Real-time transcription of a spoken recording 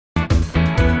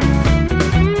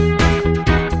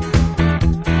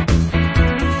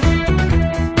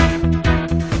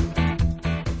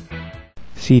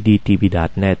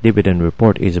CDTV.net Dividend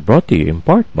Report is brought to you in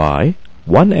part by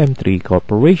 1M3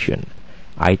 Corporation,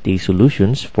 IT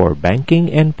Solutions for Banking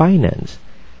and Finance.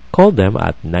 Call them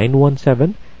at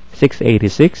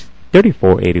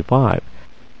 917-686-3485.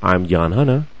 I'm John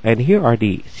Hanna, and here are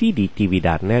the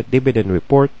CDTV.net Dividend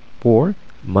Report for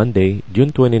Monday,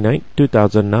 June 29,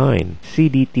 2009.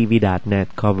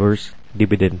 CDTV.net covers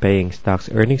dividend-paying stocks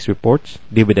earnings reports,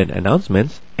 dividend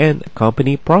announcements, and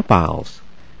company profiles.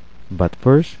 But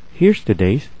first, here's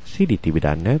today's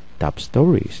CDTV.net top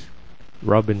stories.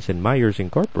 Robbins and Myers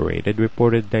Incorporated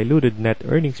reported diluted net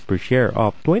earnings per share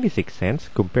of 26 cents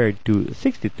compared to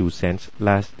 62 cents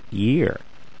last year.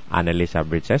 Analyst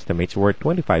average estimates were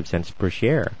 25 cents per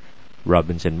share.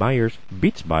 Robbins and Myers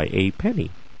beats by a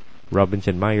penny. Robbins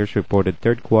and Myers reported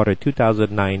third quarter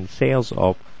 2009 sales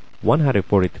of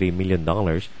 $143 million,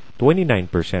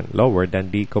 29% lower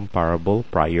than the comparable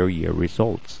prior year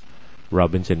results.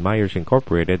 Robbins and Myers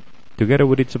Incorporated, together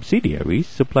with its subsidiaries,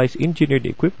 supplies engineered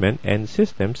equipment and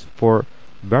systems for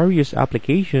various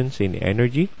applications in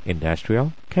energy,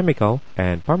 industrial, chemical,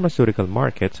 and pharmaceutical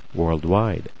markets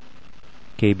worldwide.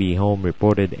 KB Home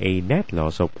reported a net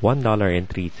loss of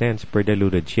 $1.03 per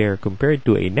diluted share compared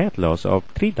to a net loss of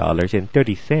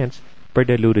 $3.30 per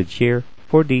diluted share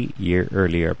for the year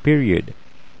earlier period.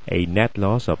 A net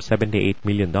loss of $78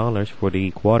 million for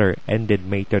the quarter ended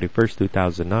May 31,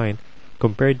 2009,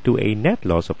 compared to a net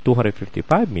loss of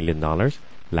 $255 million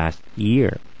last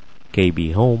year.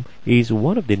 KB Home is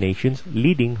one of the nation's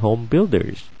leading home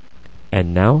builders.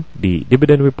 And now, the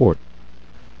dividend report.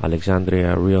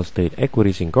 Alexandria Real Estate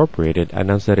Equities Incorporated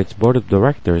announced that its board of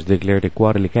directors declared a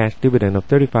quarterly cash dividend of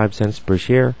 35 cents per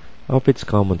share of its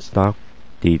common stock.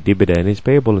 The dividend is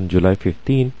payable on July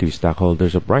 15 to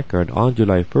stockholders of record on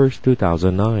July 1,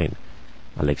 2009.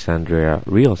 Alexandria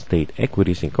Real Estate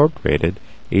Equities Incorporated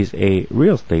is a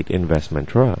real estate investment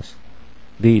trust.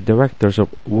 The directors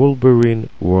of Wolverine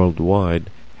Worldwide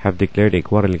have declared a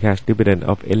quarterly cash dividend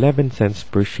of 11 cents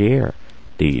per share.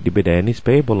 The dividend is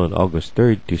payable on August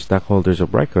 3rd to stockholders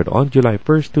of record on July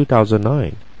 1,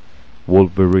 2009.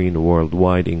 Wolverine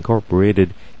Worldwide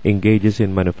Incorporated engages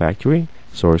in manufacturing,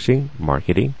 sourcing,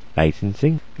 marketing,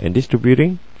 licensing, and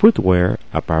distributing footwear,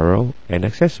 apparel, and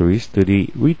accessories to the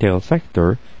retail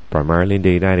sector, primarily in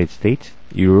the United States,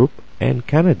 Europe, and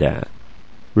Canada.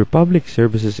 Republic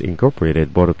Services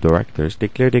Incorporated Board of Directors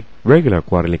declared a regular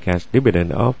quarterly cash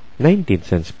dividend of 19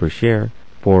 cents per share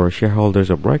for shareholders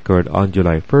of record on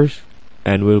July 1st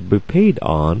and will be paid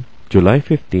on July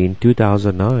 15,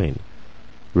 2009.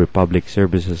 Republic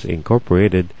Services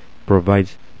Incorporated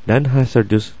provides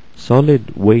non-hazardous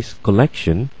solid waste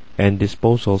collection and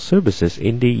disposal services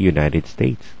in the United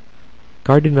States.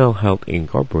 Cardinal Health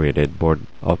Incorporated Board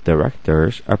of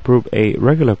Directors approved a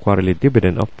regular quarterly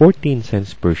dividend of 14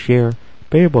 cents per share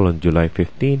payable on July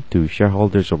 15 to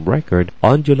shareholders of record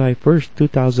on July 1,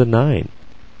 2009.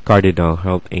 Cardinal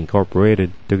Health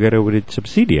Incorporated, together with its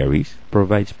subsidiaries,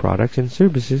 provides products and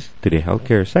services to the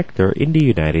healthcare sector in the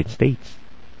United States.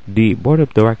 The Board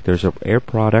of Directors of Air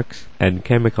Products and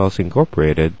Chemicals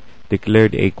Incorporated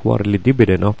declared a quarterly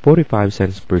dividend of 45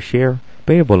 cents per share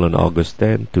payable on August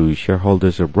 10 to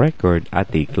shareholders of record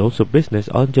at the close of business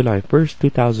on July 1,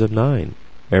 2009.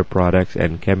 Air Products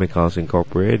and Chemicals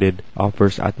Incorporated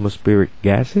offers atmospheric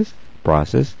gases,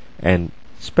 process and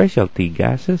specialty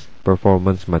gases,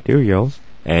 performance materials,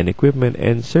 and equipment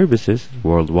and services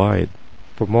worldwide.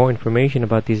 For more information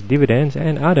about these dividends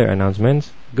and other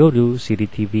announcements, go to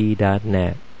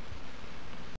cdtv.net.